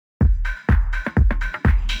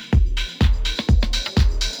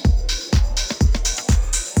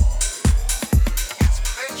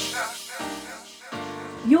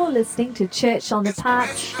You're listening to Church on the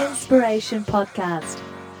Park's Inspiration Podcast.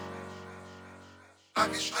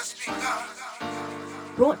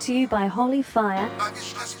 Brought to you by Holy Fire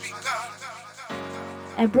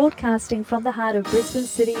and broadcasting from the heart of Brisbane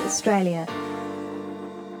City, Australia.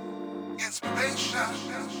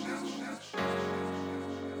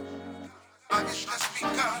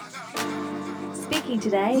 Speaking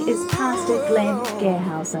today is Pastor Glenn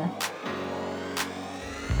Gerhauser.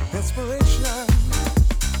 Inspiration.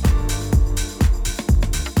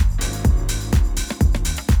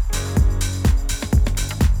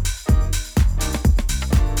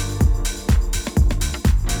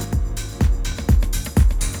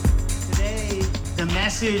 Today, the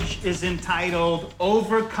message is entitled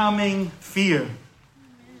Overcoming Fear.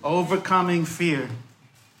 Overcoming Fear.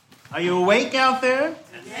 Are you awake out there?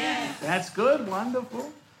 Yes. That's good.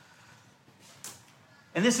 Wonderful.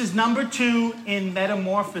 And this is number 2 in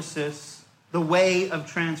Metamorphosis, the way of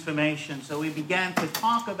transformation. So we began to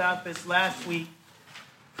talk about this last week.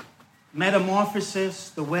 Metamorphosis,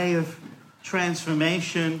 the way of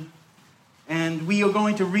transformation. And we are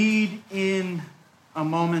going to read in a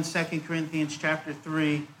moment 2 Corinthians chapter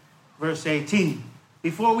 3, verse 18.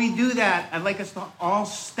 Before we do that, I'd like us to all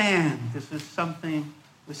stand. This is something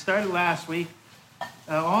we started last week.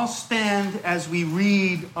 All stand as we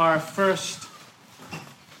read our first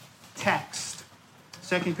text,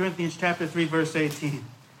 2 Corinthians chapter 3, verse 18.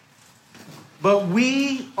 But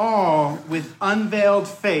we all, with unveiled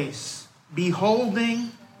face,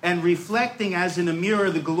 beholding and reflecting as in a mirror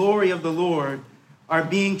the glory of the Lord, are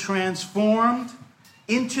being transformed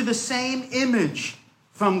into the same image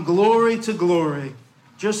from glory to glory,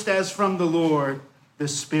 just as from the Lord, the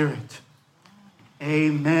Spirit.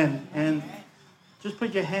 Amen. And just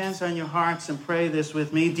put your hands on your hearts and pray this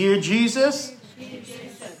with me. Dear Jesus,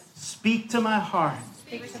 speak to my heart.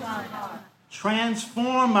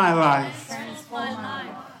 Transform my life.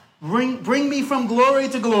 Bring me from glory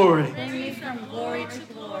to glory.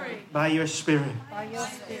 By your Spirit.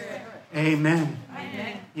 Amen.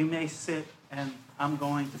 You may sit, and I'm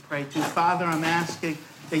going to pray too. Father, I'm asking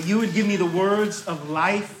that you would give me the words of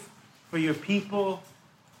life for your people,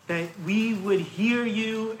 that we would hear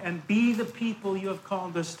you and be the people you have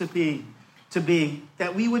called us to be,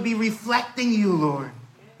 that we would be reflecting you, Lord.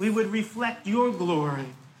 We would reflect your glory.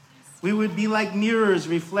 We would be like mirrors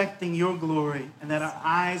reflecting your glory, and that our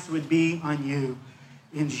eyes would be on you.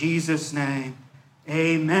 In Jesus' name,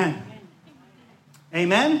 amen.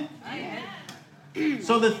 Amen? Amen.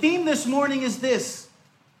 So the theme this morning is this: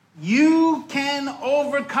 you can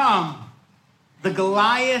overcome the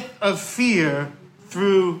Goliath of fear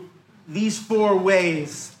through these 4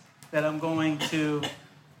 ways that I'm going to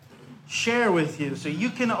share with you. So you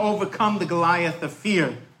can overcome the Goliath of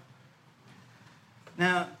fear.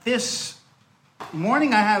 Now, this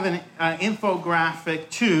morning I have an infographic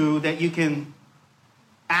too that you can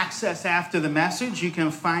access after the message. You can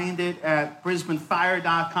find it at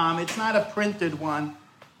brisbanefire.com. It's not a printed one,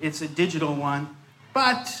 it's a digital one.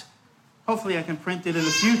 But hopefully I can print it in the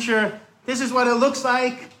future. This is what it looks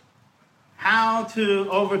like. How to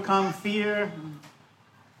overcome fear.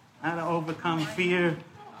 How to overcome fear.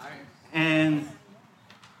 And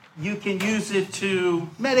you can use it to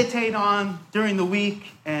meditate on during the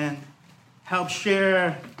week and help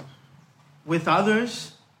share with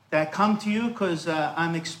others that come to you, because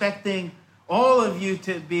I'm expecting all of you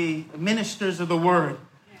to be ministers of the word,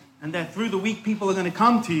 and that through the week people are going to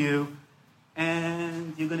come to you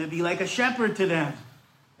and you're going to be like a shepherd to them.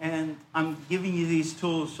 And I'm giving you these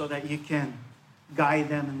tools so that you can guide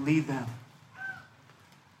them and lead them.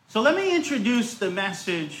 So let me introduce the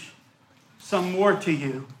message some more to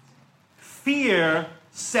you. Fear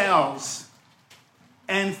sells,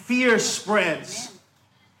 and fear spreads.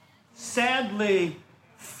 Sadly,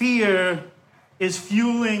 fear is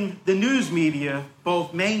fueling the news media,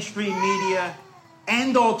 both mainstream media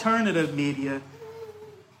and alternative media.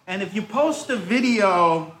 And if you post a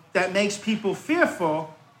video that makes people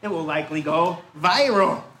fearful, it will likely go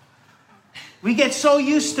viral. We get so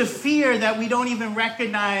used to fear that we don't even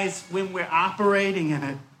recognize when we're operating in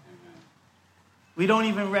it. We don't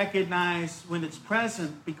even recognize when it's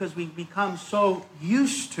present because we become so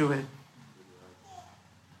used to it.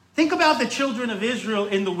 Think about the children of Israel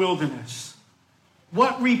in the wilderness.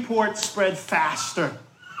 What report spread faster?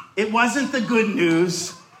 It wasn't the good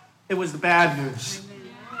news, it was the bad news.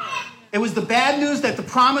 It was the bad news that the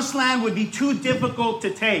promised land would be too difficult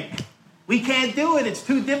to take. We can't do it, it's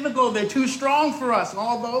too difficult, they're too strong for us,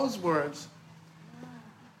 all those words.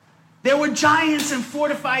 There were giants and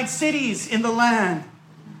fortified cities in the land.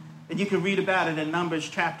 And you can read about it in Numbers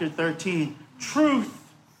chapter 13. Truth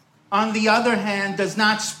on the other hand, does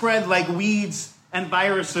not spread like weeds and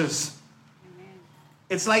viruses.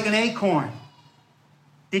 It's like an acorn.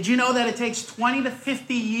 Did you know that it takes 20 to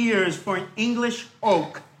 50 years for an English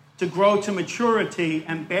oak to grow to maturity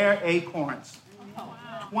and bear acorns?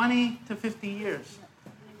 20 to 50 years.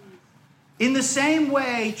 In the same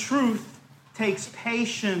way, truth takes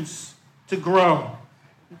patience to grow.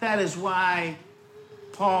 That is why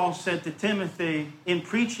Paul said to Timothy, in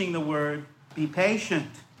preaching the word, be patient.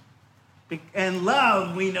 And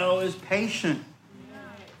love, we know, is patient.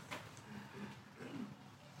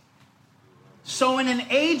 So in an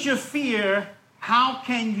age of fear, how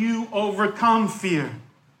can you overcome fear?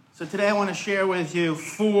 So today I want to share with you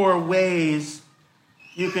 4 ways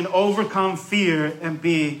you can overcome fear and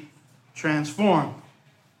be transformed.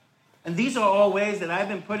 And these are all ways that I've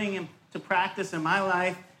been putting into practice in my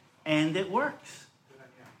life, and it works.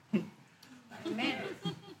 Amen.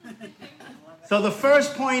 So the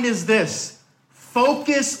first point is this: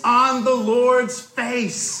 focus on the Lord's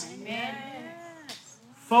face. Amen.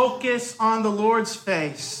 Focus on the Lord's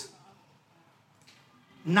face.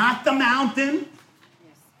 Not the mountain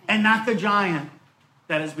and not the giant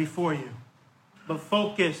that is before you, but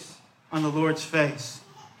focus on the Lord's face.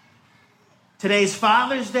 Today's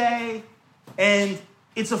Father's Day, and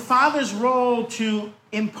it's a father's role to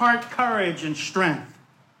impart courage and strength.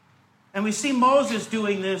 And we see Moses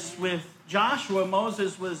doing this with Joshua.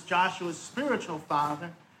 Moses was Joshua's spiritual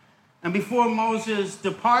father. And before Moses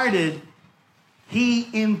departed, he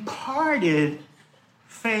imparted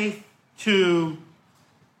faith to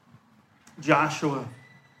Joshua.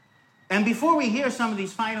 And before we hear some of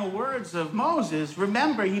these final words of Moses,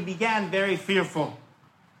 remember he began very fearful.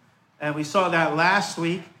 And we saw that last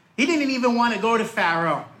week. He didn't even want to go to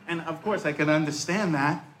Pharaoh. And of course I can understand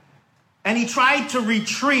that. And he tried to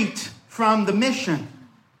retreat from the mission.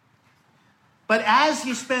 But as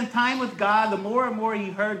he spent time with God, the more and more he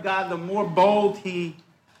heard God, the more bold he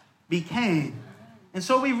became. And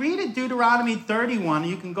so we read in Deuteronomy 31.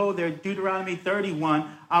 You can go there, Deuteronomy 31.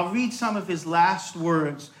 I'll read some of his last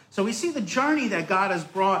words. So we see the journey that God has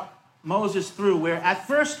brought Moses through, where at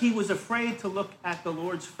first he was afraid to look at the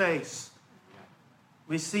Lord's face.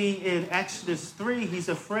 We see in Exodus 3, he's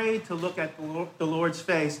afraid to look at the Lord's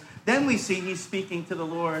face. Then we see he's speaking to the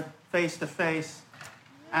Lord face to face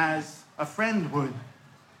as a friend would.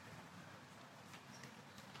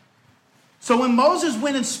 So when Moses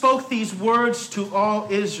went and spoke these words to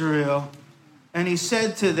all Israel, and he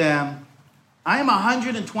said to them, I am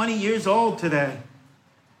 120 years old today.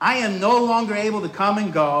 I am no longer able to come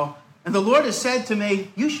and go. And the Lord has said to me,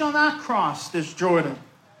 you shall not cross this Jordan.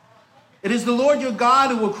 It is the Lord your God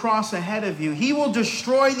who will cross ahead of you. He will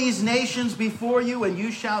destroy these nations before you, and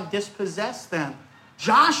you shall dispossess them.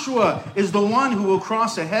 Joshua is the one who will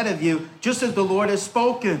cross ahead of you, just as the Lord has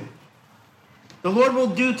spoken. The Lord will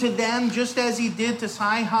do to them just as he did to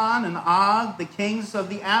Sihon and Og, the kings of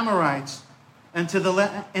the Amorites, and to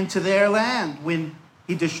their land when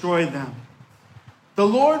he destroyed them. The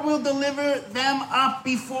Lord will deliver them up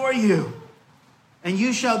before you, and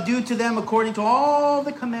you shall do to them according to all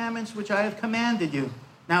the commandments which I have commanded you.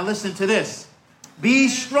 Now listen to this. Be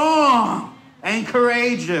strong and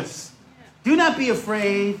courageous. Do not be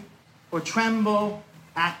afraid or tremble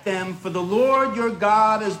at them, for the Lord your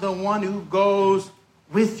God is the one who goes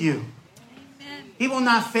with you. Amen. He will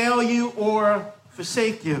not fail you or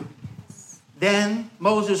forsake you. Then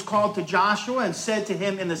Moses called to Joshua and said to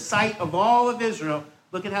him in the sight of all of Israel,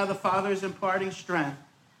 look at how the Father is imparting strength.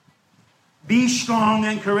 Be strong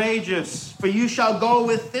and courageous, for you shall go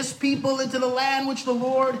with this people into the land which the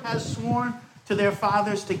Lord has sworn to their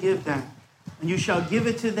fathers to give them, and you shall give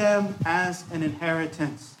it to them as an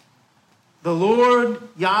inheritance. The Lord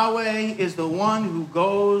Yahweh is the one who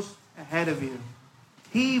goes ahead of you.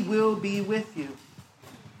 He will be with you.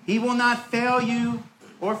 He will not fail you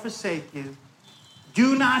or forsake you.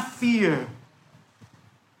 Do not fear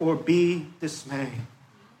or be dismayed.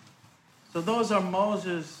 So those are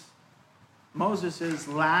Moses'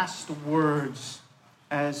 last words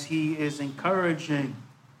as he is encouraging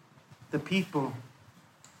the people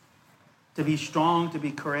to be strong, to be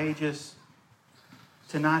courageous,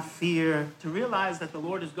 to not fear, to realize that the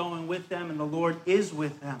Lord is going with them and the Lord is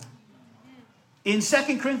with them. In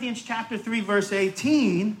 2 Corinthians chapter 3, verse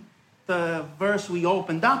 18, the verse we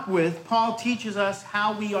opened up with, Paul teaches us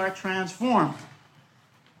how we are transformed.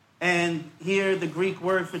 And here the Greek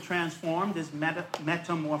word for transformed is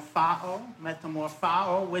metamorphao,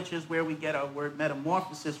 which is where we get our word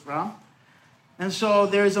metamorphosis from. And so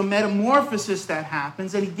there's a metamorphosis that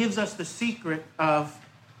happens, and he gives us the secret of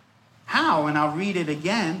how, and I'll read it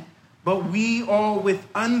again. But we all with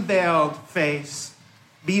unveiled face,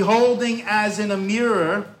 beholding as in a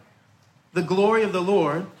mirror the glory of the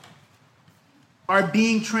Lord, are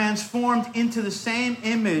being transformed into the same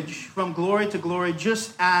image from glory to glory,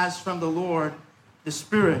 just as from the Lord, the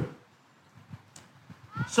Spirit.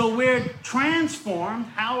 So we're transformed.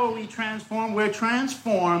 How are we transformed? We're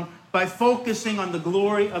transformed by focusing on the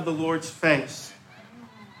glory of the Lord's face.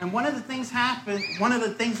 And one of the things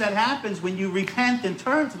that happens when you repent and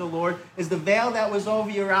turn to the Lord is the veil that was over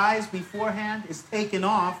your eyes beforehand is taken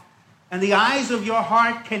off, and the eyes of your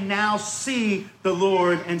heart can now see the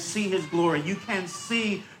Lord and see his glory. You can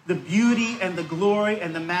see the beauty and the glory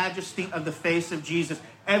and the majesty of the face of Jesus.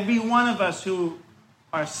 Every one of us who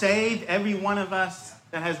are saved, every one of us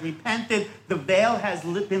that has repented, the veil has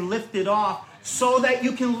been lifted off so that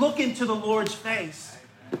you can look into the Lord's face.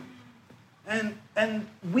 And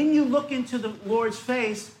when you look into the Lord's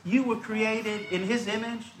face, you were created in his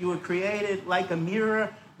image. You were created like a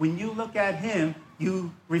mirror. When you look at him,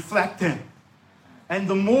 you reflect him. And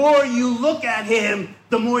the more you look at him,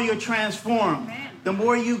 the more you're transformed. Amen. The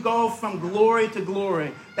more you go from glory to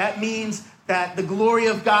glory. That means that the glory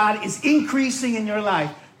of God is increasing in your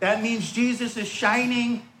life. That means Jesus is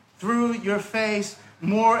shining through your face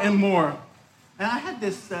more and more. And I had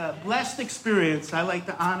this blessed experience. I like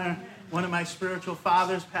to honor one of my spiritual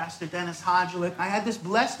fathers, Pastor Dennis Hodgelick. I had this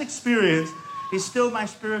blessed experience. He's still my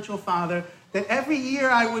spiritual father. That every year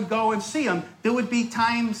I would go and see him. There would be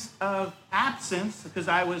times of absence because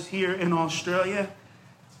I was here in Australia.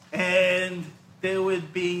 And there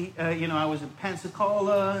would be, I was in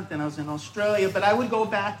Pensacola, then I was in Australia. But I would go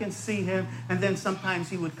back and see him. And then sometimes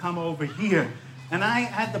he would come over here. And I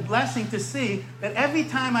had the blessing to see that every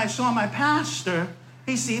time I saw my pastor,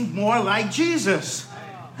 he seemed more like Jesus.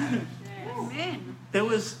 Amen. There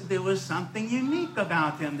was something unique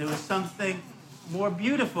about him. There was something more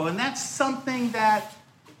beautiful. And that's something that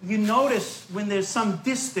you notice when there's some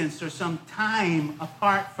distance or some time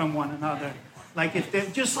apart from one another. Like if they're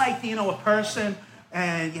just like, a person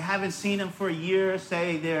and you haven't seen them for a year,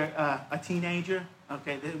 say they're a teenager.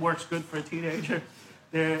 Okay, it works good for a teenager.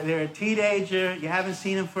 They're a teenager, you haven't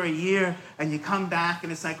seen them for a year, and you come back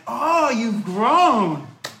and it's like, oh, you've grown.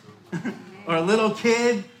 Or a little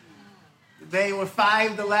kid, they were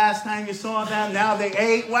 5 the last time you saw them, now they're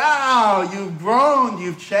 8. Wow, you've grown,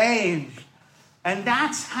 you've changed. And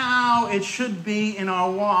that's how it should be in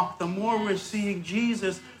our walk. The more we're seeing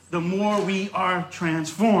Jesus, the more we are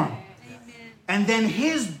transformed. Amen. And then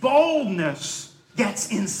his boldness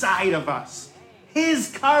gets inside of us.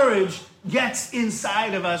 His courage gets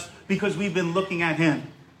inside of us because we've been looking at him.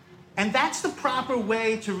 And that's the proper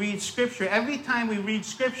way to read Scripture. Every time we read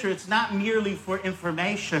Scripture, it's not merely for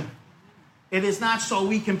information. It is not so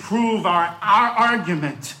we can prove our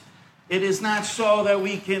argument. It is not so that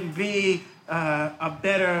we can be a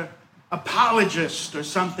better apologist or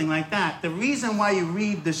something like that. The reason why you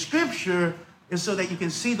read the Scripture is so that you can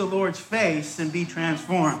see the Lord's face and be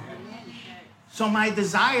transformed. So my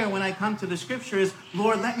desire when I come to the Scripture is,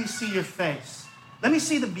 Lord, let me see your face. Let me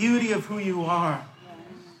see the beauty of who you are.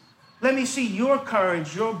 Let me see your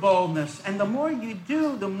courage, your boldness. And the more you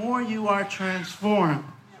do, the more you are transformed.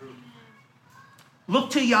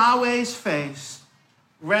 Look to Yahweh's face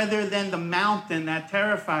rather than the mountain that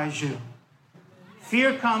terrifies you.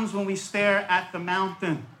 Fear comes when we stare at the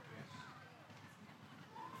mountain.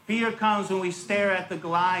 Fear comes when we stare at the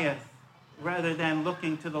Goliath rather than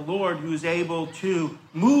looking to the Lord who's able to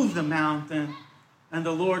move the mountain and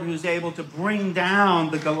the Lord who's able to bring down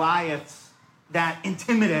the Goliaths that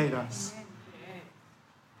intimidate us.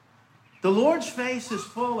 The Lord's face is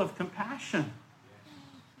full of compassion,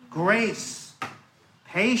 grace,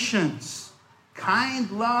 patience, kind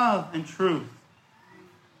love, and truth.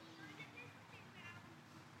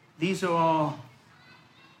 These are all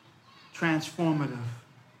transformative.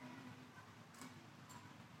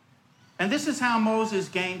 And this is how Moses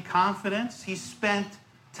gained confidence. He spent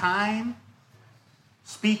time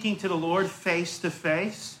speaking to the Lord face to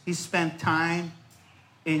face. He spent time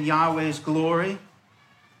in Yahweh's glory.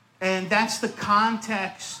 And that's the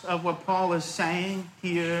context of what Paul is saying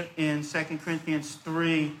here in 2 Corinthians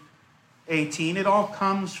 3:18. It all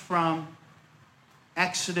comes from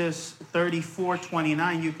Exodus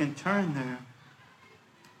 34:29. You can turn there.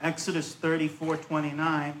 Exodus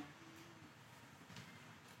 34:29.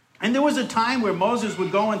 And there was a time where Moses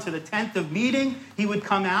would go into the tent of meeting. He would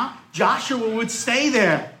come out. Joshua would stay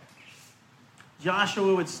there.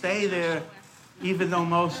 Joshua would stay there even though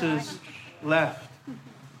Moses left.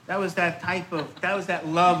 That was that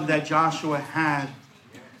love that Joshua had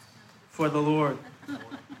for the Lord.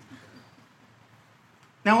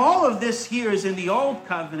 Now, all of this here is in the Old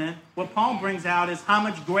Covenant. What Paul brings out is how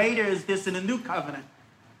much greater is this in the New Covenant.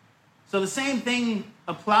 So the same thing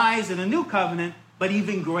applies in the new covenant, but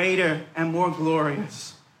even greater and more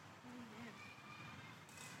glorious.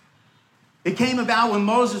 It came about when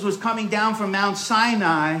Moses was coming down from Mount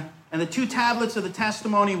Sinai, and the 2 tablets of the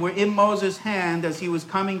testimony were in Moses' hand as he was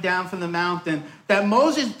coming down from the mountain, that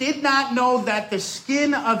Moses did not know that the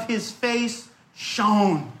skin of his face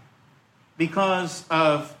shone because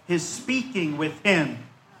of his speaking with him.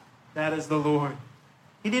 That is the Lord.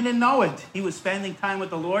 He didn't know it. He was spending time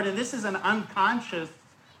with the Lord, and this is an unconscious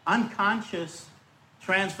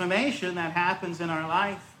transformation that happens in our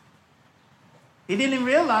life. He didn't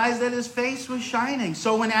realize that his face was shining.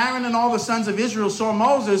 So when Aaron and all the sons of Israel saw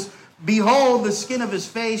Moses, behold, the skin of his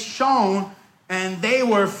face shone, and they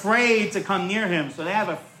were afraid to come near him. So they have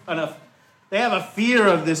a fear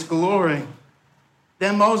of this glory.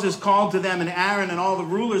 Then Moses called to them, and Aaron and all the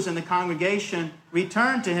rulers in the congregation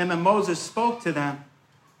returned to him, and Moses spoke to them.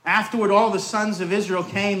 Afterward, all the sons of Israel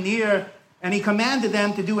came near, and he commanded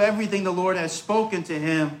them to do everything the Lord had spoken to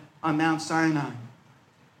him on Mount Sinai.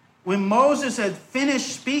 When Moses had finished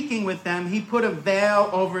speaking with them, he put a veil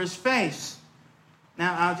over his face.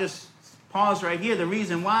 Now, I'll just pause right here. The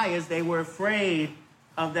reason why is they were afraid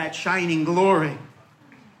of that shining glory.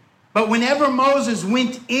 But whenever Moses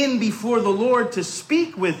went in before the Lord to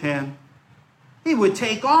speak with him, he would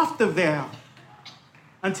take off the veil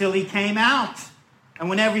until he came out. And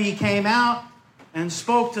whenever he came out and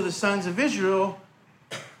spoke to the sons of Israel,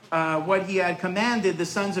 what he had commanded, the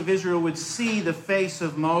sons of Israel would see the face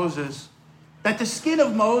of Moses, that the skin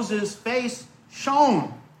of Moses' face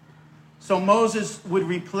shone. So Moses would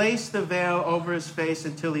replace the veil over his face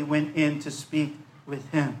until he went in to speak with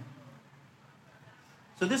him.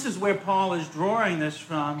 So this is where Paul is drawing this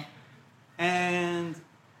from. And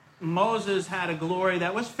Moses had a glory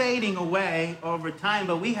that was fading away over time,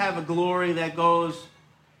 but we have a glory that goes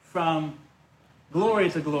from glory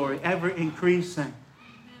to glory, ever increasing.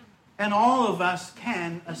 And all of us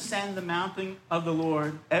can ascend the mountain of the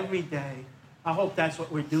Lord every day. I hope that's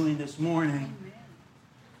what we're doing this morning.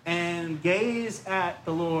 And gaze at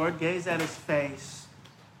the Lord, gaze at his face,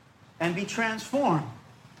 and be transformed.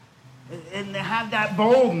 And have that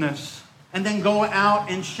boldness. And then go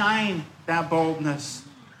out and shine that boldness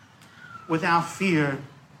without fear.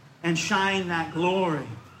 And shine that glory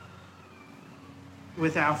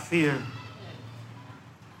without fear.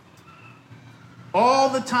 All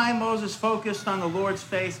the time Moses focused on the Lord's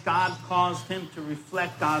face, God caused him to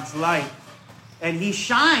reflect God's light. And he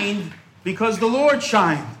shined because the Lord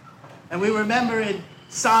shined. And we remember in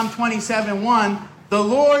Psalm 27:1, the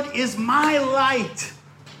Lord is my light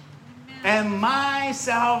and my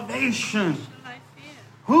salvation.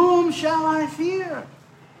 Whom shall I fear?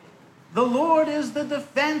 The Lord is the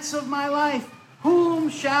defense of my life. Whom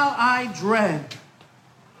shall I dread?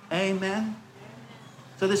 Amen.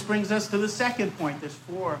 So this brings us to the second point. There's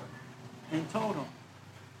 4 in total.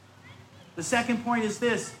 The second point is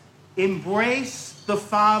this: embrace the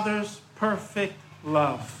Father's perfect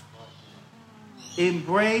love.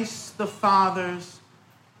 Embrace the Father's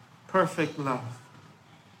perfect love.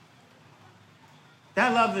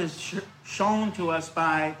 That love is shown to us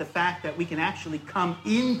by the fact that we can actually come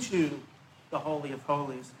into the Holy of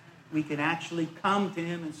Holies. We can actually come to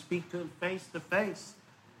him and speak to him face to face.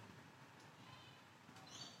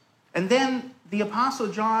 And then the Apostle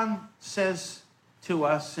John says to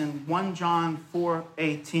us in 1 John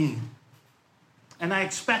 4:18, and I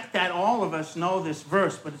expect that all of us know this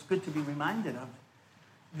verse, but it's good to be reminded of it.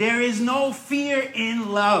 There is no fear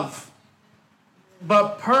in love,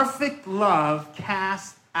 but perfect love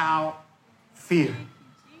casts out fear.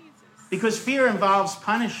 Because fear involves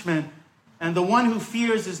punishment, and the one who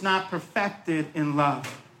fears is not perfected in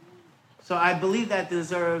love. So I believe that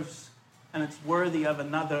deserves, and it's worthy of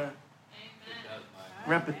another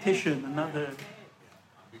repetition, another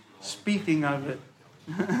speaking of it.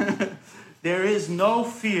 There is no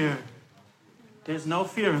fear. There's no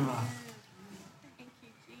fear in love.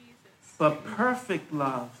 But perfect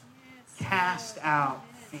love casts out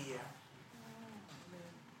fear.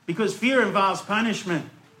 Because fear involves punishment.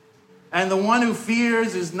 And the one who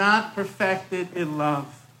fears is not perfected in love.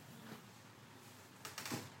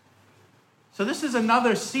 So this is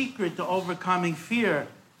another secret to overcoming fear.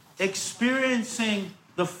 Experiencing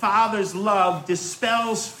the Father's love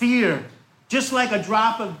dispels fear. Just like a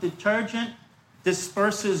drop of detergent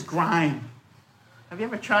disperses grime. Have you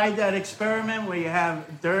ever tried that experiment where you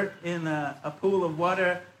have dirt in a pool of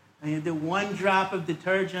water and you do 1 drop of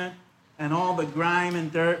detergent and all the grime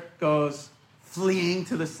and dirt goes fleeing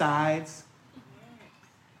to the sides?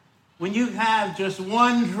 When you have just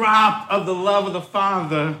 1 drop of the love of the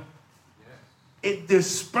Father, it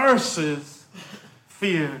disperses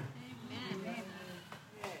fear.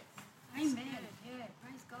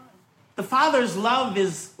 The Father's love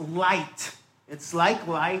is light. It's like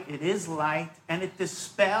light. It is light. And it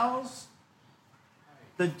dispels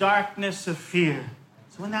the darkness of fear.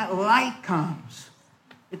 So when that light comes,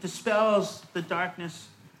 it dispels the darkness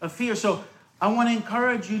of fear. So I want to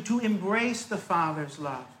encourage you to embrace the Father's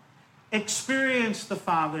love. Experience the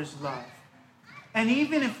Father's love. And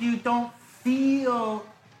even if you don't feel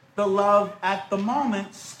the love at the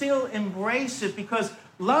moment, still embrace it, because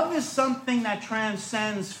love is something that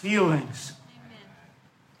transcends feelings.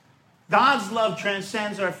 God's love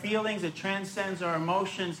transcends our feelings. It transcends our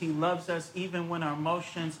emotions. He loves us even when our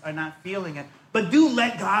emotions are not feeling it. But do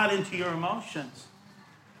let God into your emotions.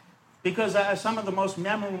 Because some of the most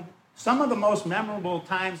memorable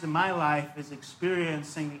times in my life is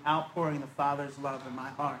experiencing the outpouring of the Father's love in my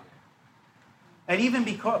heart. And even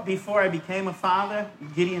before I became a father,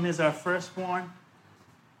 Gideon is our firstborn,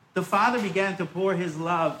 the Father began to pour his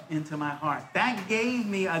love into my heart. That gave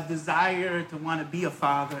me a desire to want to be a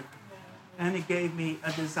father. And it gave me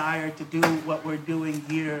a desire to do what we're doing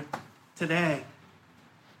here today.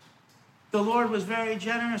 The Lord was very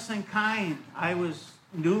generous and kind. I was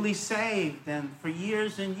newly saved, and for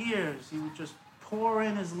years and years, he would just pour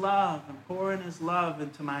in his love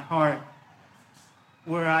into my heart,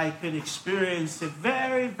 where I could experience it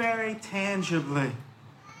very, very tangibly.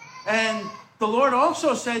 And the Lord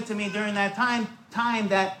also said to me during that time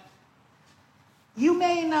that you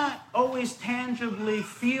may not always tangibly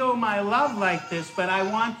feel my love like this, but I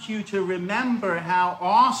want you to remember how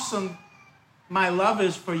awesome my love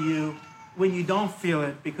is for you when you don't feel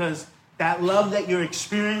it, because that love that you're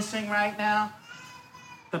experiencing right now,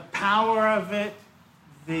 the power of it,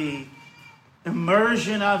 the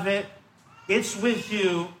immersion of it, it's with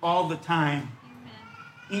you all the time,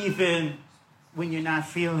 even when you're not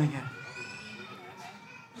feeling it.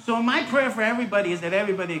 So my prayer for everybody is that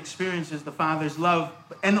everybody experiences the Father's love,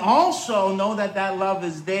 and also know that that love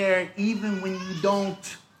is there even when you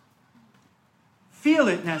don't feel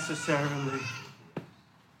it necessarily.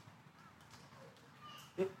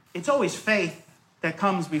 It's always faith that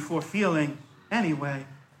comes before feeling anyway.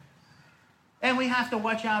 And we have to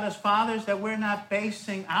watch out as fathers that we're not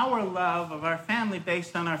basing our love of our family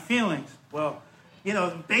based on our feelings. Well,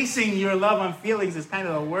 basing your love on feelings is kind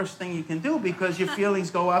of the worst thing you can do, because your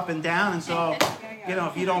feelings go up and down. And so,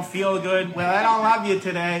 if you don't feel good, well, I don't love you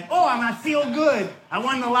today. Oh, I feel good. I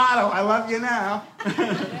won the lotto. I love you now.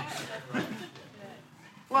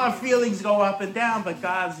 Well, our feelings go up and down, but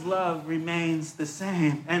God's love remains the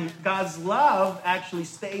same. And God's love actually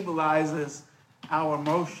stabilizes our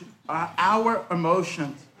emotions.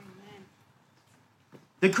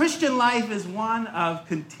 The Christian life is one of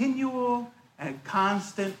continual and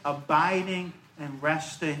constant abiding and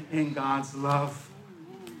resting in God's love.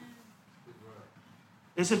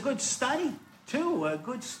 It's a good study, too. A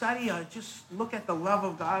good study. Just look at the love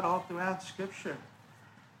of God all throughout Scripture.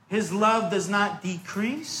 His love does not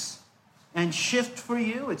decrease and shift for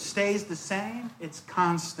you. It stays the same. It's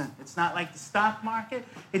constant. It's not like the stock market.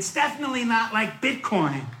 It's definitely not like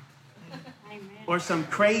Bitcoin or some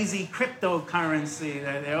crazy cryptocurrency.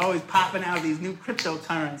 They're always popping out these new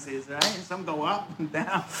cryptocurrencies, right? And some go up and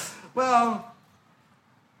down. Well,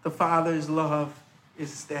 the Father's love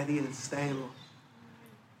is steady and stable.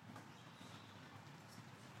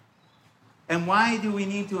 And why do we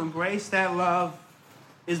need to embrace that love?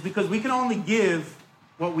 Is because we can only give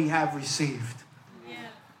what we have received. Yeah.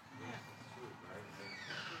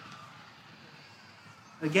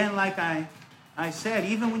 Again, like I said,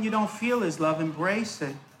 even when you don't feel his love, embrace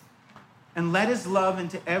it. And let his love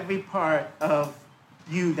into every part of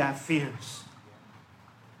you that fears.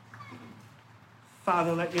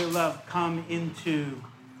 Father, let your love come into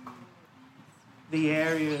the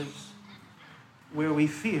areas where we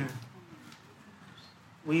fear.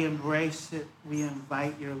 We embrace it. We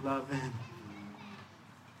invite your love in.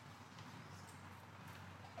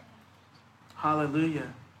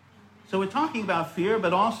 Hallelujah. So we're talking about fear,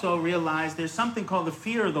 but also realize there's something called the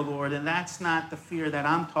fear of the Lord, and that's not the fear that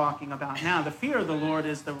I'm talking about now. The fear of the Lord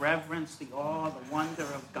is the reverence, the awe, the wonder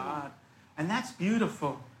of God, and that's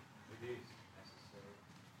beautiful.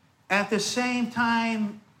 At the same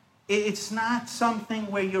time, it's not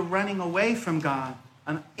something where you're running away from God.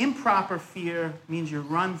 An improper fear means you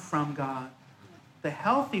run from God. The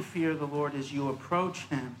healthy fear of the Lord is you approach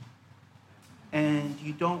him and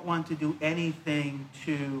you don't want to do anything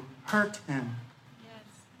to hurt him.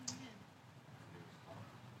 Yes.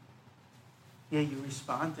 Yeah, you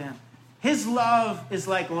respond to him. His love is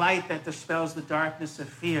like light that dispels the darkness of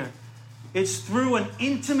fear. It's through an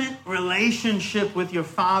intimate relationship with your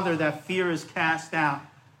Father that fear is cast out.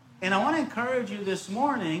 And I want to encourage you this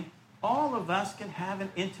morning all of us can have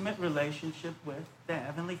an intimate relationship with the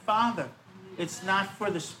Heavenly Father. It's not for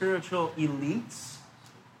the spiritual elites.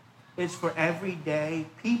 It's for everyday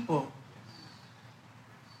people.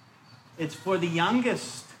 It's for the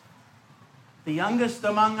youngest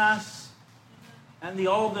among us, and the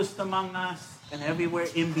oldest among us, and everywhere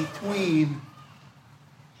in between.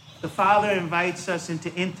 The Father invites us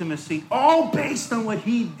into intimacy, all based on what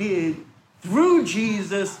He did through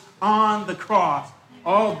Jesus on the cross.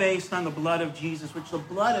 All based on the blood of Jesus, which the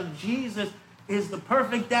blood of Jesus is the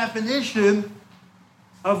perfect definition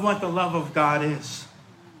of what the love of God is.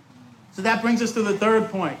 So that brings us to the third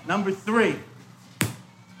point, number 3.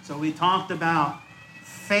 So we talked about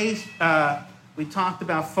faith. We talked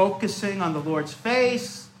about focusing on the Lord's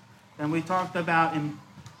face. And we talked about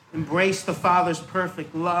embrace the Father's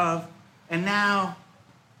perfect love. And now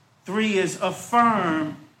 3 is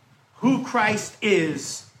affirm who Christ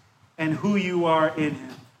is and who you are in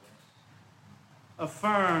Him.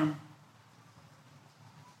 Affirm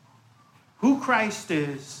who Christ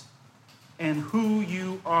is and who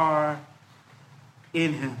you are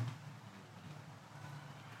in Him.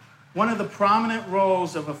 One of the prominent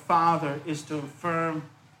roles of a father is to affirm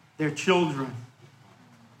their children.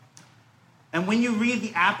 And when you read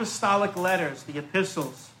the apostolic letters, the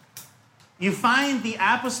epistles, you find the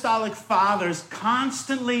apostolic fathers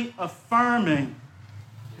constantly affirming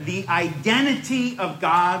the identity of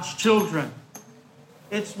God's children.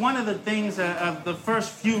 It's one of the things of the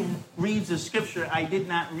first few reads of Scripture I did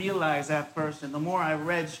not realize at first. And the more I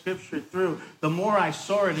read Scripture through, the more I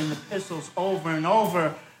saw it in the epistles over and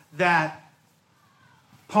over, that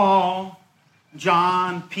Paul,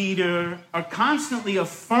 John, Peter are constantly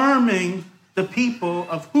affirming the people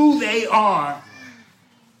of who they are,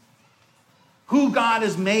 who God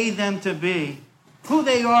has made them to be, who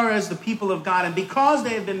they are as the people of God. And because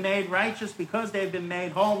they have been made righteous, because they have been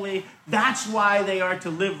made holy, that's why they are to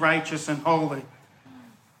live righteous and holy.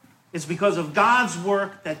 It's because of God's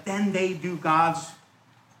work that then they do God's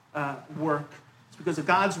work. It's because of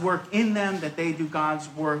God's work in them that they do God's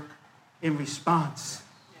work in response.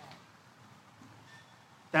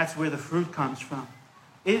 That's where the fruit comes from.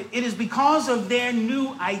 It is because of their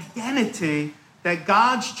new identity that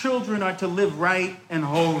God's children are to live right and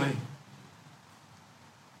holy.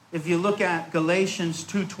 If you look at Galatians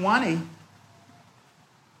 2:20,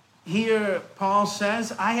 here Paul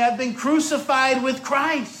says, I have been crucified with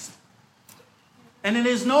Christ, and it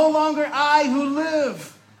is no longer I who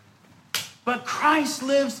live, but Christ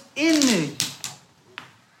lives in me.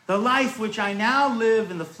 The life which I now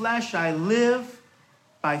live in the flesh, I live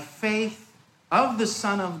by faith of the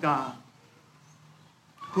Son of God,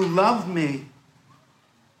 who loved me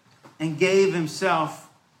and gave Himself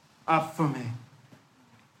up for me.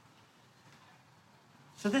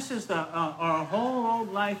 So this is our whole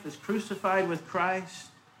old life is crucified with Christ.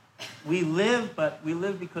 We live, but we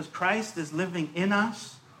live because Christ is living in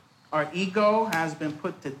us. Our ego has been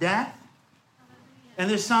put to death. And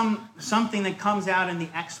there's something that comes out in the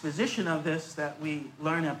exposition of this that we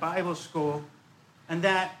learn at Bible school, and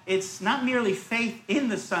that it's not merely faith in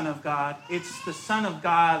the Son of God, it's the Son of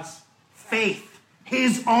God's faith,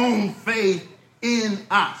 His own faith in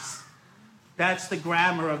us. That's the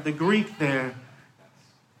grammar of the Greek there.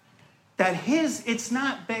 That it's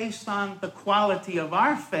not based on the quality of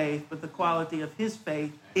our faith, but the quality of His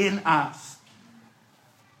faith in us.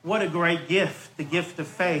 What a great gift, the gift of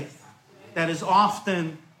faith, that is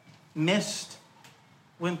often missed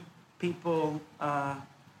when people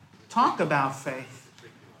talk about faith.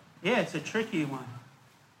 Yeah, it's a tricky one.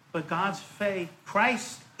 But God's faith,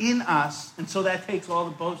 Christ in us, and so that takes all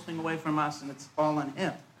the boasting away from us, and it's all in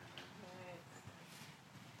Him.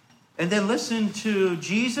 And then listen to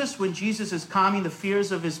Jesus when Jesus is calming the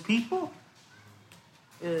fears of His people.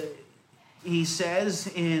 He says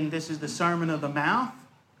this is the Sermon of the Mount.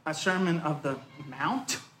 A Sermon of the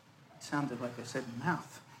Mount? It sounded like I said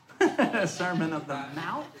mouth. A Sermon of the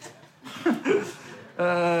Mount.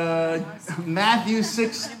 Matthew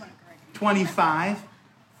 6:25.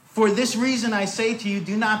 For this reason I say to you,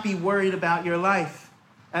 do not be worried about your life,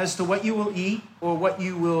 as to what you will eat or what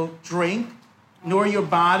you will drink, nor your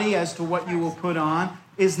body as to what you will put on.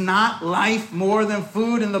 Is not life more than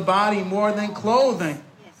food, and the body more than clothing?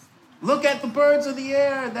 Look at the birds of the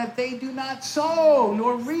air, that they do not sow,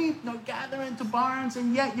 nor reap, nor gather into barns,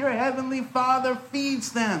 and yet your heavenly Father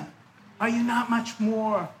feeds them. Are you not much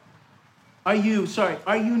more? Are you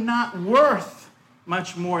not worth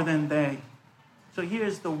much more than they? So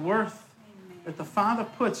here's the worth that the Father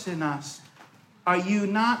puts in us. Are you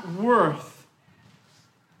not worth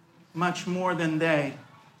much more than they?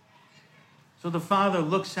 So the Father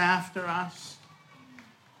looks after us.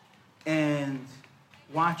 and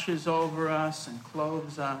watches over us and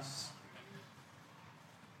clothes us.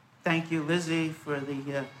 Thank you, Lizzie, for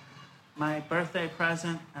my birthday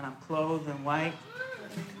present, and I'm clothed in white.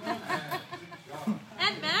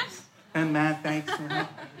 And Matt. And Matt, thanks.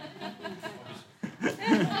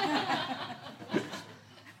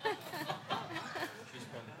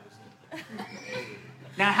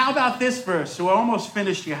 Now, how about this verse? So we're almost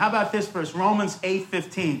finished here. How about this verse? Romans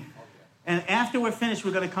 8:15. And after we're finished,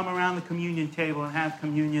 we're going to come around the communion table and have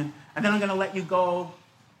communion. And then I'm going to let you go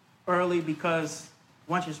early because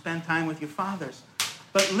I want you to spend time with your fathers.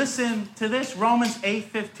 But listen to this, Romans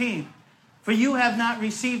 8:15. For you have not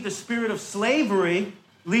received the spirit of slavery,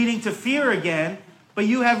 leading to fear again, but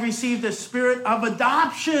you have received the spirit of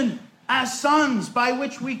adoption as sons, by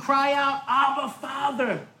which we cry out, Abba,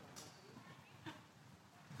 Father.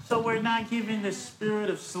 So we're not given the spirit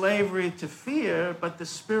of slavery to fear, but the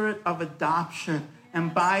spirit of adoption.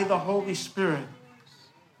 And by the Holy Spirit,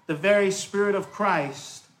 the very Spirit of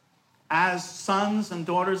Christ, as sons and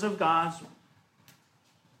daughters of God,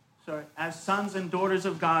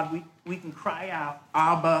 we can cry out,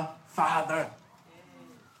 Abba, Father.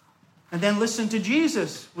 And then listen to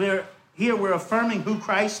Jesus. We're affirming who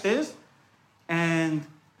Christ is and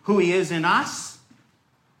who he is in us.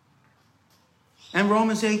 And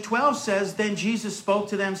Romans 8:12 says, then Jesus spoke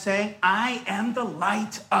to them saying, I am the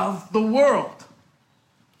light of the world.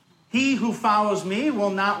 He who follows me will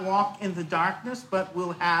not walk in the darkness, but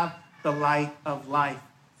will have the light of life.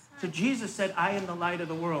 So Jesus said, I am the light of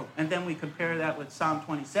the world. And then we compare that with Psalm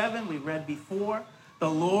 27 we read before. The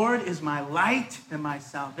Lord is my light and my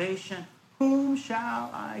salvation. Whom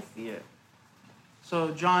shall I fear?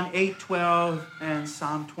 So John 8:12 and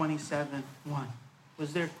Psalm 27:1.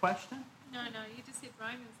 Was there a question? No, you just said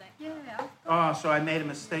Romans 8. Yeah. Oh, so I made a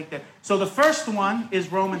mistake there. So the first one is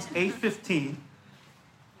Romans 8:15.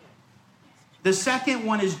 The second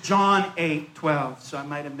one is John 8:12. So I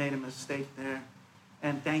might have made a mistake there.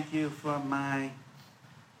 And thank you for my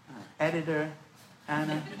editor,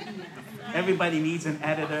 Anna. Everybody needs an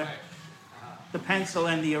editor. The pencil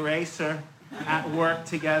and the eraser at work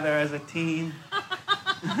together as a team.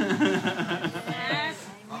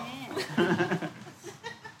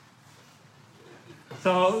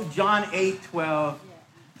 So John 8:12,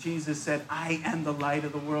 Jesus said, I am the light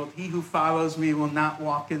of the world. He who follows me will not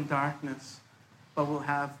walk in darkness, but will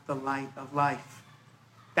have the light of life.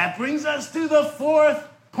 That brings us to the fourth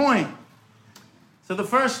point. So the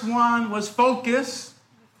first one was focus.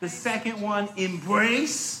 The second one,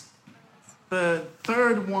 embrace. The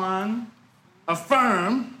third one,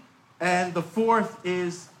 affirm. And the fourth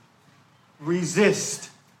is resist.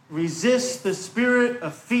 Resist the spirit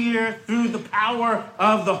of fear through the power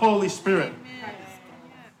of the Holy Spirit.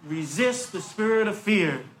 Resist the spirit of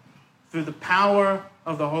fear through the power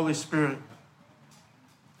of the Holy Spirit.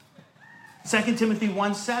 2 Timothy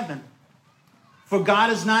 1:7. For God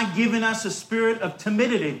has not given us a spirit of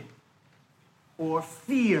timidity or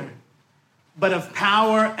fear, but of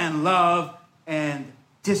power and love and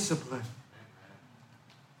discipline.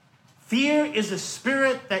 Fear is a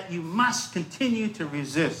spirit that you must continue to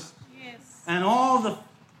resist. Yes. And all the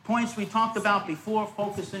points we talked about before,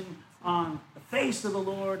 focusing on the face of the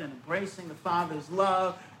Lord and embracing the Father's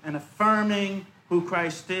love and affirming who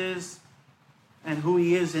Christ is and who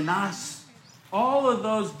he is in us, all of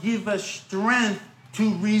those give us strength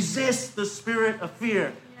to resist the spirit of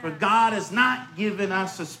fear. For God has not given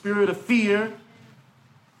us a spirit of fear,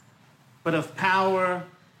 but of power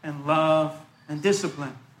and love and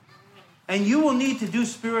discipline. And you will need to do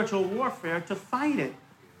spiritual warfare to fight it.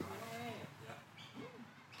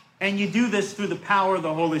 And you do this through the power of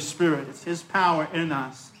the Holy Spirit. It's his power in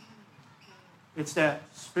us. It's that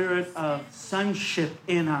spirit of sonship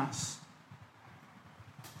in us.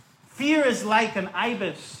 Fear is like an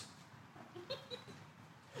ibis.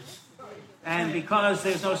 And because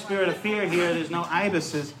there's no spirit of fear here, there's no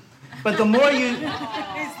ibises. But the more you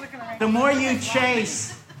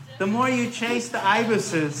chase the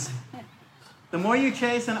ibises, the more you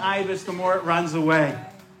chase an ibis, the more it runs away.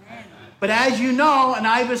 But as you know, an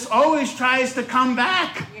ibis always tries to come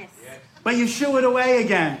back. But you shoo it away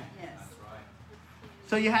again.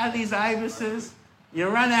 So you have these ibises, you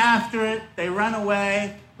run after it, they run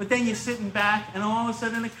away, but then you're sitting back and all of a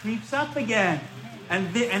sudden it creeps up again.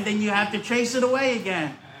 And then you have to chase it away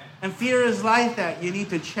again. And fear is like that. You need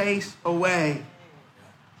to chase away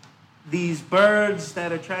these birds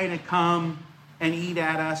that are trying to come and eat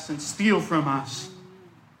at us and steal from us.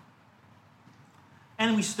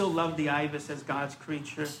 And we still love the ibis as God's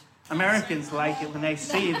creature. Americans like it when they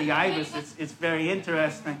see the ibis. It's very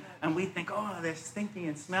interesting. And we think, oh, they're stinky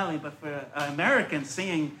and smelly. But for Americans,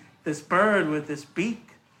 seeing this bird with this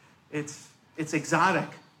beak. It's exotic,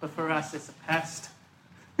 but for us, it's a pest.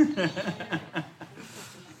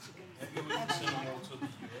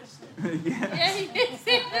 Yeah, he did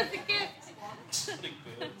see it as a gift.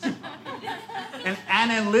 And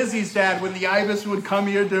Anna and Lizzie's dad, when the ibis would come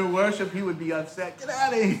here to worship, he would be upset. Get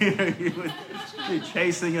out of here. He would be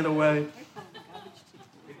chasing it away.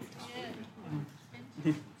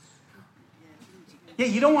 Yeah,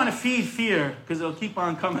 you don't want to feed fear because it'll keep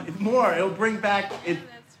on coming. More, it'll bring back it.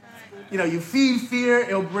 That's right. You know, you feed fear,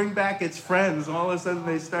 it'll bring back its friends. All of a sudden,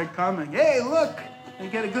 they start coming. Hey, look, you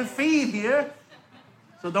get a good feed here.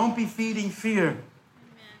 So don't be feeding fear.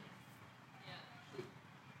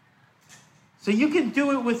 So you can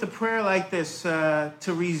do it with a prayer like this to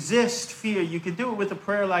resist fear. You can do it with a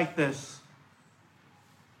prayer like this.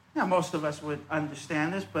 Now, most of us would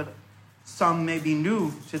understand this, but some may be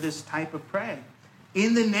new to this type of prayer.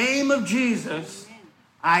 In the name of Jesus,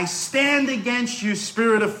 I stand against you,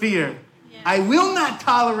 spirit of fear. I will not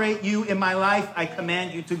tolerate you in my life. I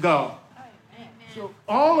command you to go. So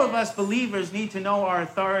all of us believers need to know our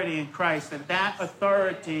authority in Christ, and that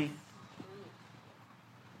authority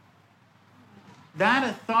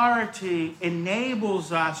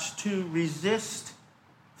enables us to resist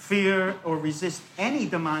fear or resist any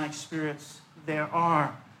demonic spirits there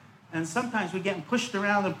are. And sometimes we're getting pushed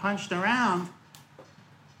around and punched around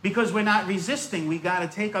because we're not resisting. We got to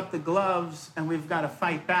take up the gloves and we've got to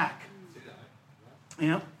fight back.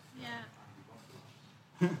 Yep.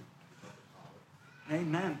 Yeah.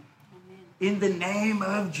 Amen. In the name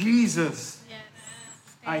of Jesus, Yes.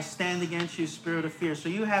 I stand against you, spirit of fear. So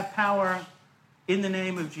you have power in the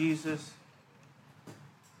name of Jesus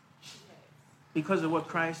because of what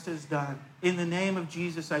Christ has done. In the name of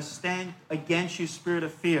Jesus, I stand against you, spirit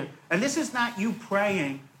of fear. And this is not you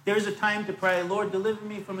praying. There is a time to pray, Lord, deliver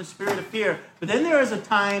me from the spirit of fear. But then there is a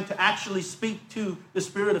time to actually speak to the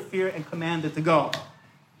spirit of fear and command it to go.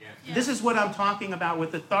 Yeah. This is what I'm talking about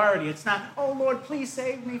with authority. It's not, oh, Lord, please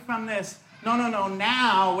save me from this. No.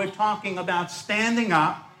 Now we're talking about standing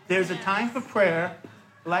up. There's a time for prayer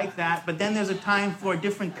like that, but then there's a time for a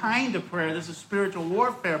different kind of prayer. There's a spiritual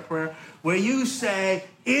warfare prayer where you say,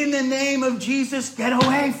 in the name of Jesus, get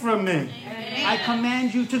away from me. Amen. I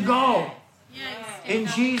command you to go. Yes. In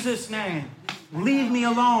Jesus' name. Leave me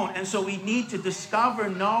alone. And so we need to discover,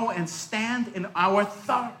 know, and stand in our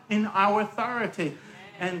authority.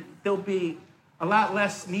 And there'll be a lot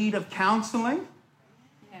less need of counseling.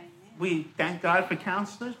 We thank God for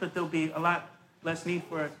counselors, but there'll be a lot less need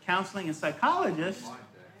for counseling and psychologists.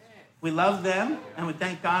 We love them, and we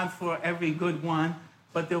thank God for every good one,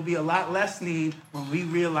 but there'll be a lot less need when we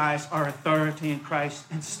realize our authority in Christ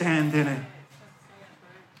and stand in it.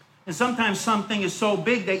 And sometimes something is so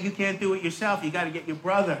big that you can't do it yourself. You got to get your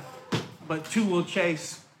brother, but two will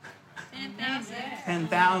chase 10,000.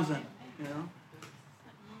 10,000, you know.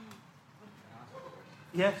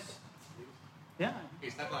 Yes. Yeah.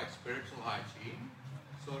 Is that like spiritual hygiene,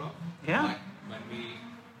 sort of? Yeah. Like when we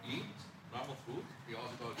eat normal food, we also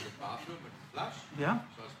go to the bathroom and flush. Yeah.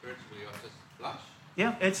 So spiritually, you just flush.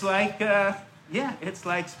 Yeah. It's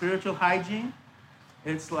like spiritual hygiene.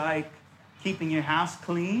 It's like keeping your house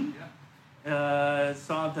clean. Yeah.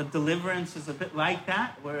 So the deliverance is a bit like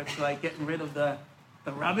that, where it's like getting rid of the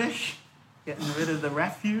rubbish, getting rid of the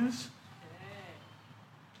refuse.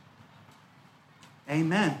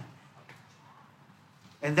 Amen.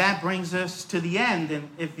 And that brings us to the end. And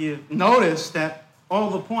if you notice that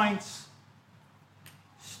all the points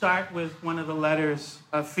start with one of the letters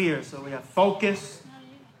of fear. So we have focus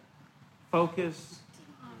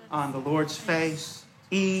on the Lord's face.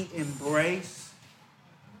 E, embrace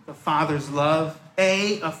the Father's love.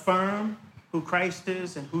 A, affirm who Christ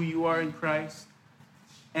is and who you are in Christ.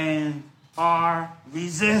 And R,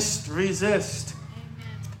 resist.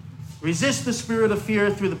 Resist the spirit of fear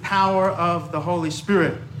through the power of the Holy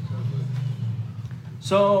Spirit.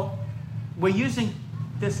 So we're using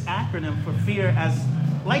this acronym for fear as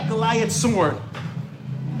like Goliath's sword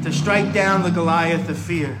to strike down the Goliath of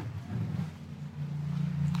fear.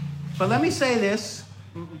 But let me say this,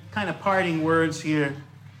 kind of parting words here.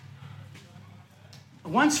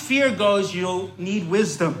 Once fear goes, you'll need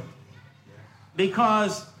wisdom.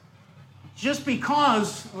 Because just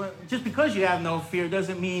because you have no fear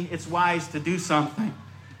doesn't mean it's wise to do something.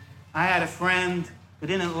 I had a friend who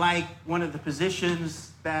didn't like one of the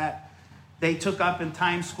positions that they took up in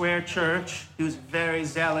Times Square Church. He was a very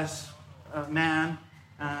zealous man.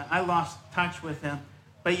 I lost touch with him.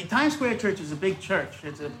 But Times Square Church is a big church.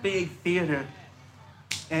 It's a big theater.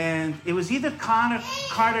 And it was either Carter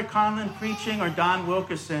Conlon preaching or Don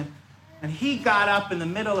Wilkerson. And he got up in the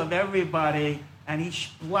middle of everybody And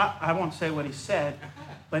I won't say what he said,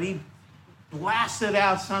 but he blasted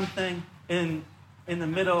out something in the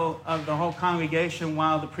middle of the whole congregation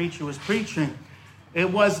while the preacher was preaching. It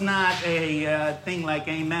was not a thing like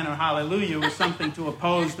amen or hallelujah. It was something to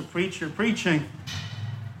oppose the preacher preaching.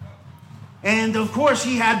 And of course,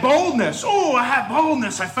 he had boldness. Oh, I have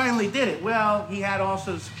boldness. I finally did it. Well, he had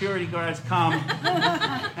also the security guards come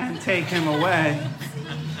and take him away.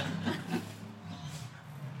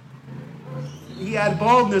 He had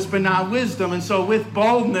boldness, but not wisdom. And so with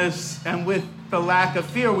boldness and with the lack of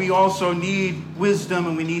fear, we also need wisdom,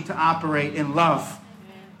 and we need to operate in love.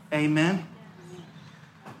 Amen.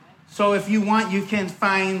 So if you want, you can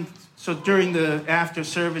find, so during the after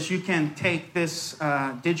service, you can take this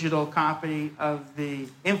digital copy of the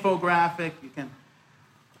infographic. You can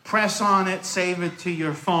press on it, save it to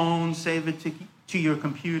your phone, save it to your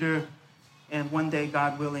computer, and one day,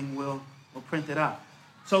 God willing, we'll print it up.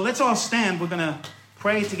 So let's all stand. We're going to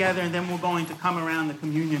pray together, and then we're going to come around the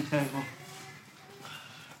communion table.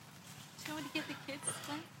 Do you want to get the kids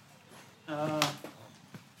one?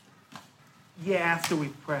 Yeah, after we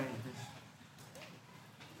pray.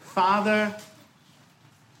 Father,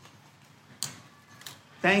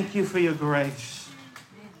 thank you for your grace.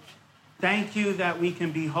 Thank you that we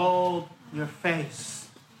can behold your face.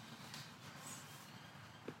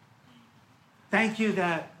 Thank you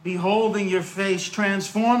that beholding your face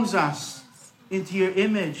transforms us into your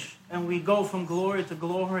image, and we go from glory to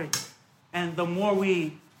glory. And the more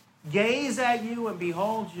we gaze at you and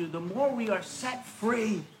behold you, the more we are set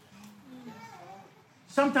free.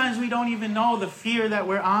 Sometimes we don't even know the fear that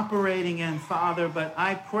we're operating in, Father, but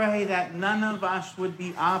I pray that none of us would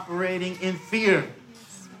be operating in fear.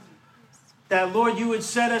 That, Lord, you would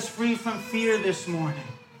set us free from fear this morning.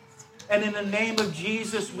 And in the name of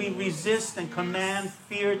Jesus, we resist and command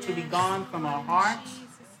fear to be gone from our hearts,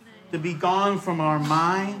 to be gone from our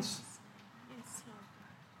minds.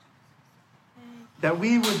 That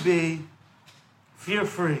we would be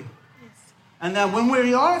fear-free. And that when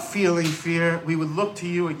we are feeling fear, we would look to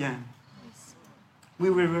you again.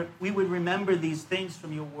 We would remember these things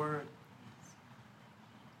from your word.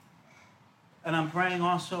 And I'm praying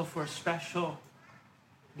also for a special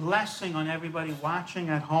blessing on everybody watching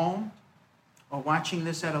at home or watching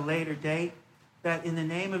this at a later date, that in the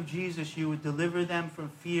name of Jesus, you would deliver them from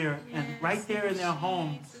fear. And right there in their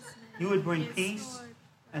homes, you would bring peace,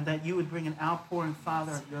 and that you would bring an outpouring,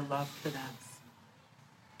 Father, of your love to them.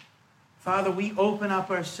 Father, we open up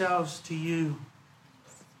ourselves to you,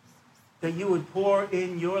 that you would pour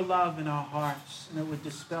in your love in our hearts, and it would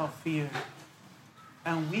dispel fear.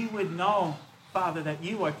 And we would know, Father, that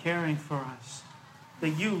you are caring for us,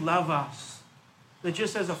 that you love us, that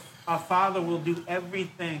just as a father will do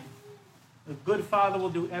everything, a good father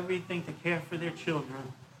will do everything to care for their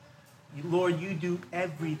children, Lord, you do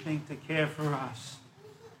everything to care for us.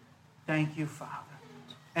 Thank you, Father.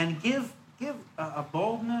 And give a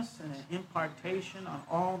boldness and an impartation on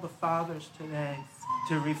all the fathers today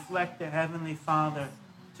to reflect their Heavenly Father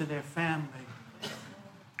to their family.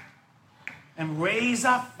 And raise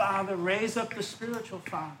up, Father, raise up the spiritual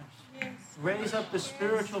fathers. Yes. Raise up the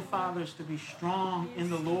spiritual fathers to be strong in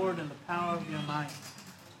the Lord and the power of your might.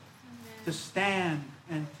 Amen. To stand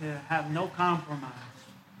and to have no compromise.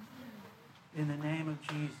 In the name of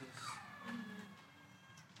Jesus.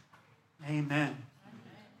 Amen.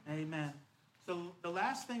 Amen. Amen. So the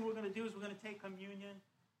last thing we're going to do is we're going to take communion.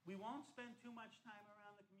 We won't spend too much time